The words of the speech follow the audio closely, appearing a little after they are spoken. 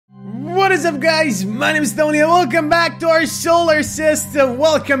What is up, guys? My name is Tony and welcome back to our solar system.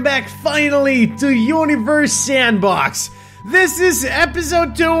 Welcome back finally to Universe Sandbox. This is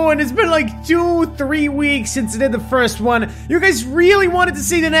episode 2 and it's been like 2-3 weeks since I did the first one. You guys really wanted to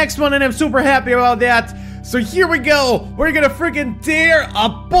see the next one and I'm super happy about that. So here we go. We're gonna freaking tear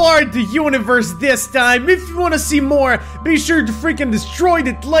apart the universe this time. If you want to see more, be sure to freaking destroy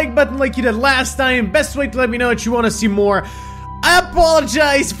that like button like you did last time. Best way to let me know that you want to see more. I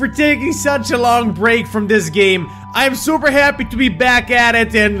apologize for taking such a long break from this game. I'm super happy to be back at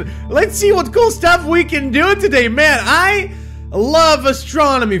it, and let's see what cool stuff we can do today. Man, I love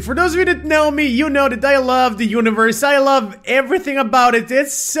astronomy. For those of you that know me, you know that I love the universe. I love everything about it.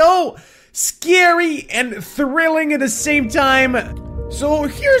 It's so scary and thrilling at the same time. So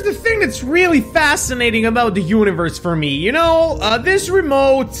here's the thing that's really fascinating about the universe for me. You know, this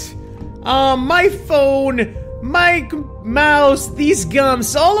remote, my phone, my mouse, these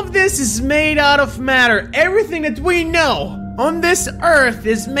gums, all of this is made out of matter. Everything that we know on this earth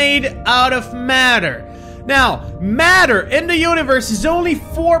is made out of matter. Now, matter in the universe is only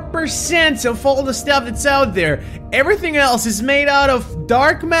 4% of all the stuff that's out there. Everything else is made out of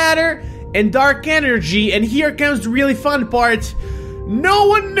dark matter and dark energy. And here comes the really fun part. No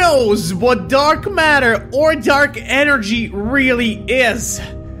one knows what dark matter or dark energy really is.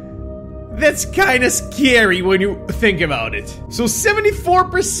 That's kind of scary when you think about it. So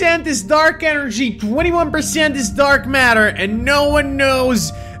 74% is dark energy, 21% is dark matter, and no one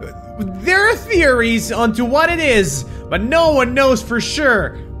knows. There are theories onto what it is, but no one knows for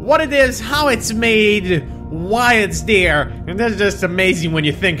sure what it is, how it's made, why it's there. And that's just amazing when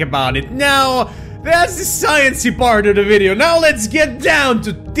you think about it. Now, that's the sciencey part of the video. Now let's get down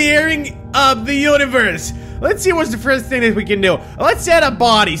to tearing up the universe. Let's see what's the first thing that we can do. Let's add a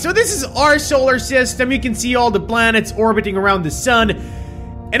body. So this is our solar system. You can see all the planets orbiting around the sun.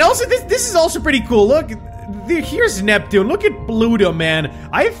 And also, this is also pretty cool. Look, here's Neptune. Look at Pluto, man.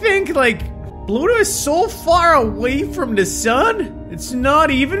 I think, like, Pluto is so far away from the sun, it's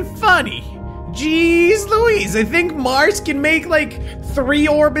not even funny. Jeez Louise, I think Mars can make, like, 3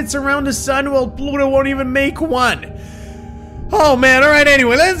 orbits around the sun, while Pluto won't even make 1. Oh man, alright,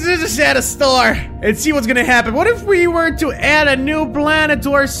 anyway, let's just add a star and see what's gonna happen. What if we were to add a new planet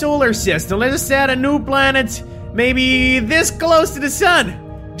to our solar system? Let's just add a new planet, maybe this close to the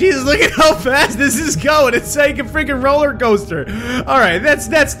sun. Jesus, look at how fast this is going. It's like a freaking roller coaster. Alright,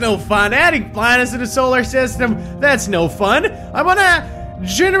 that's no fun. Adding planets to the solar system, that's no fun. I wanna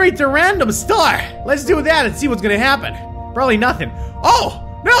generate a random star. Let's do that and see what's gonna happen. Probably nothing.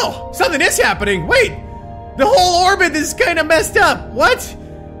 Oh, no, something is happening. Wait. The whole orbit is kind of messed up. What?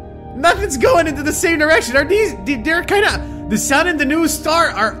 Nothing's going into the same direction. Are these, they're kind of, the sun and the new star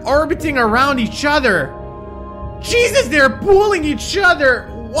are orbiting around each other. Jesus, they're pulling each other.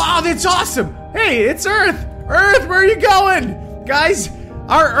 Wow, that's awesome. Hey, it's Earth. Earth, where are you going? Guys,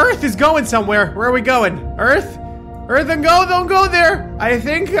 our Earth is going somewhere. Where are we going? Earth? Earth, don't go there. I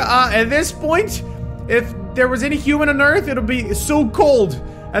think at this point, if there was any human on Earth, it'll be so cold.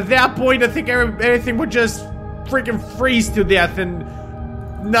 At that point, I think everything would just freaking freeze to death and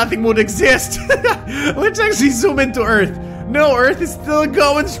nothing would exist. Let's actually zoom into Earth. No, Earth is still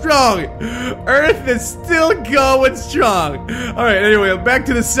going strong. Earth is still going strong. Alright, anyway, back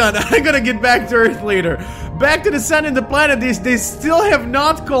to the sun. I'm gonna get back to Earth later. Back to the sun and the planet, they still have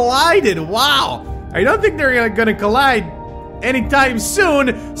not collided. Wow. I don't think they're gonna collide anytime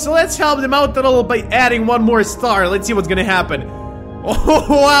soon. So let's help them out a little by adding one more star. Let's see what's gonna happen. Oh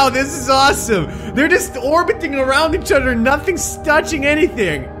wow, this is awesome. They're just orbiting around each other, nothing's touching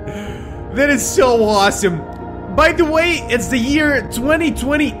anything. That is so awesome. By the way, it's the year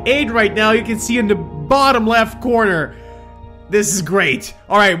 2028 right now. You can see in the bottom left corner. This is great.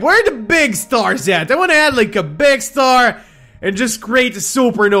 Alright, where are the big stars at? I want to add like a big star and just create a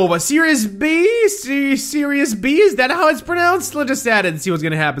supernova. Series B? Series B? Is that how it's pronounced? Let's just add it and see what's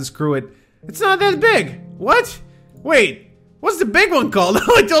gonna happen. Screw it. It's not that big. What? Wait. What's the big one called?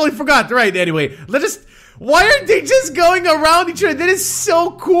 Oh, I totally forgot. Right, anyway. Why aren't they just going around each other? That is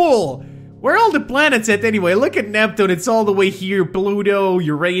so cool. Where are all the planets at anyway? Look at Neptune. It's all the way here. Pluto,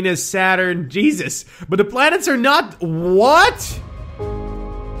 Uranus, Saturn. Jesus. But the planets are not... What?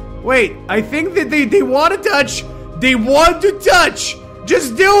 Wait, I think that they want to touch. They want to touch.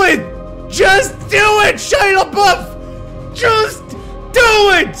 Just do it. Just do it, Shia LaBeouf. Just do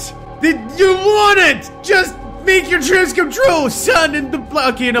it. You want it. Just... make your dreams come true, sun and the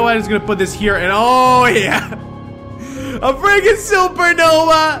okay, you know what? I'm just gonna put this here and oh yeah. A freaking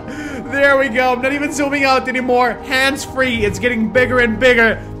supernova! There we go. I'm not even zooming out anymore. Hands free. It's getting bigger and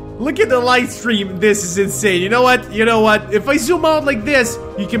bigger. Look at the light stream. This is insane. You know what? You know what? If I zoom out like this,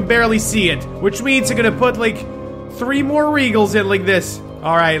 you can barely see it. Which means I'm gonna put like 3 more Regals in like this.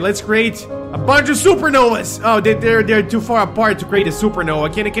 Alright, let's create a bunch of supernovas. Oh, they're too far apart to create a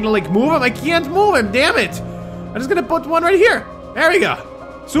supernova. Can I like move them? I can't move them, damn it. I'm just gonna put one right here. There we go.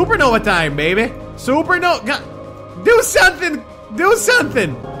 Supernova time, baby. Supernova. Do something. Do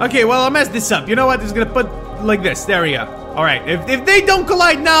something. Okay, well, I'll mess this up. You know what? I'm just gonna put like this. There we go. Alright, if they don't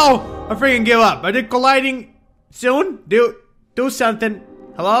collide now, I freaking give up. Are they colliding soon? Do something.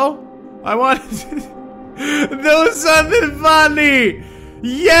 Hello? I want do something funny.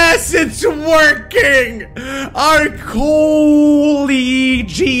 Yes, it's working. Holy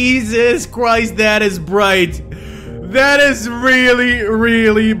Jesus Christ, that is bright. That is really,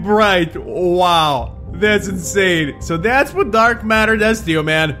 really bright. Wow, that's insane. So that's what dark matter does to you,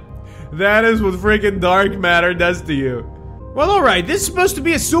 man. That is what freaking dark matter does to you. Well, alright, this is supposed to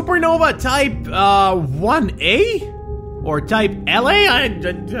be a supernova type 1A? Or type LA? I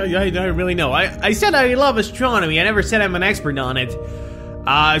don't really know. I said I love astronomy. I never said I'm an expert on it.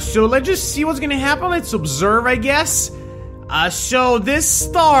 So let's just see what's gonna happen. Let's observe, I guess. So this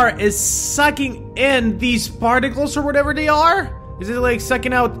star is sucking in these particles or whatever they are? Is it like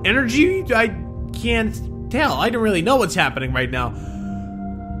sucking out energy? I can't tell. I don't really know what's happening right now.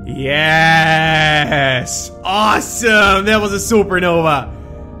 Yes! Awesome! That was a supernova.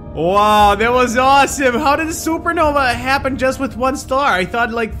 Wow, that was awesome. How did a supernova happen just with one star? I thought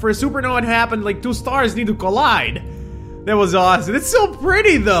like for a supernova to happen, like 2 stars need to collide. That was awesome. It's so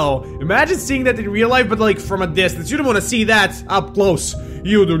pretty though. Imagine seeing that in real life, but like from a distance. You don't want to see that up close.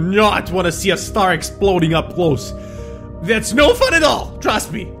 You do not want to see a star exploding up close. That's no fun at all.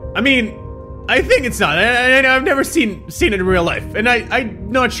 Trust me. I mean, I think it's not. I've never seen it in real life, and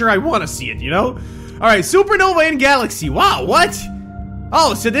I'm not sure I want to see it. You know. All right, supernova in galaxy. Wow, what?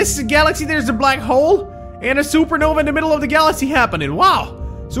 Oh, so this is galaxy. There's a black hole and a supernova in the middle of the galaxy happening. Wow.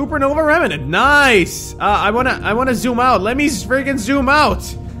 Supernova remnant, nice. I wanna zoom out. Let me freaking zoom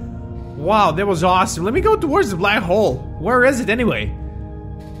out. Wow, that was awesome. Let me go towards the black hole. Where is it anyway?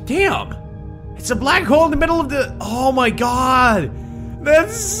 Damn, it's a black hole in the middle of the. Oh my god,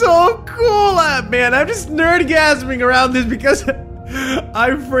 that's so cool, man. I'm just nerdgasming around this because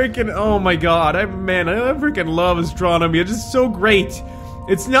I freaking. Oh my god, I freaking love astronomy. It's just so great.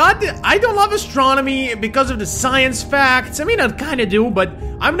 It's not that I don't love astronomy because of the science facts. I mean, I kind of do, but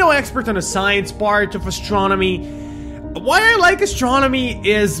I'm no expert on the science part of astronomy. Why I like astronomy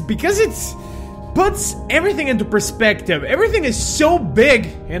is because it puts everything into perspective. Everything is so big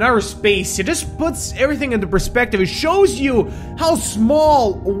in our space. It just puts everything into perspective. It shows you how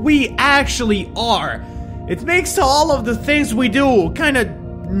small we actually are. It makes all of the things we do kind of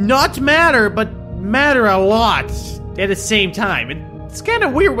not matter, but matter a lot at the same time. It's kind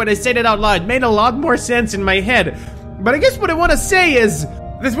of weird when I say that out loud. It made a lot more sense in my head. But I guess what I want to say is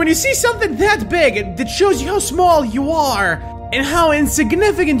that when you see something that big, it shows you how small you are and how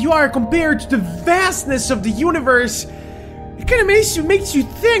insignificant you are compared to the vastness of the universe. It kind of makes you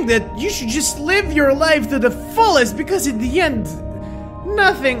think that you should just live your life to the fullest, because in the end,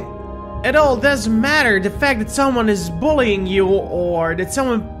 nothing at all does matter. The fact that someone is bullying you or that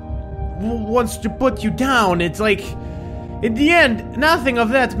someone wants to put you down, it's like, in the end, nothing of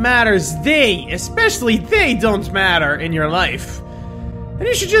that matters. Especially they don't matter in your life. And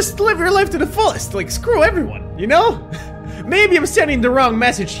you should just live your life to the fullest. Like, screw everyone, you know? Maybe I'm sending the wrong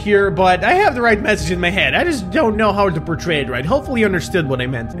message here, but I have the right message in my head. I just don't know how to portray it right. Hopefully you understood what I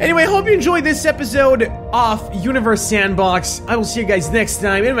meant. Anyway, I hope you enjoyed this episode of Universe Sandbox. I will see you guys next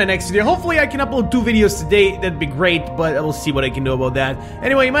time in my next video. Hopefully I can upload 2 videos today. That'd be great, but I will see what I can do about that.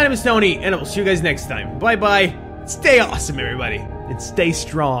 Anyway, my name is Tony, and I will see you guys next time. Bye-bye. Stay awesome, everybody, and stay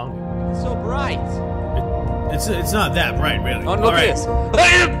strong. It's so bright. It's not that bright, really. Oh, look at this.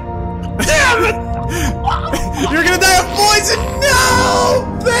 Damn it! You're gonna die of poison!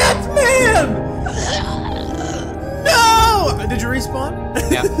 No! Batman! No! Did you respawn?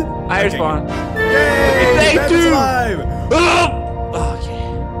 Yeah, I respawn. Yay! Thank you! Okay.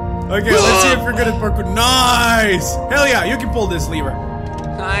 Okay, let's see if you're good at parkour. Nice! Hell yeah, you can pull this lever.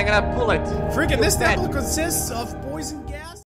 I'm gonna pull it. Freaking, this temple consists of poison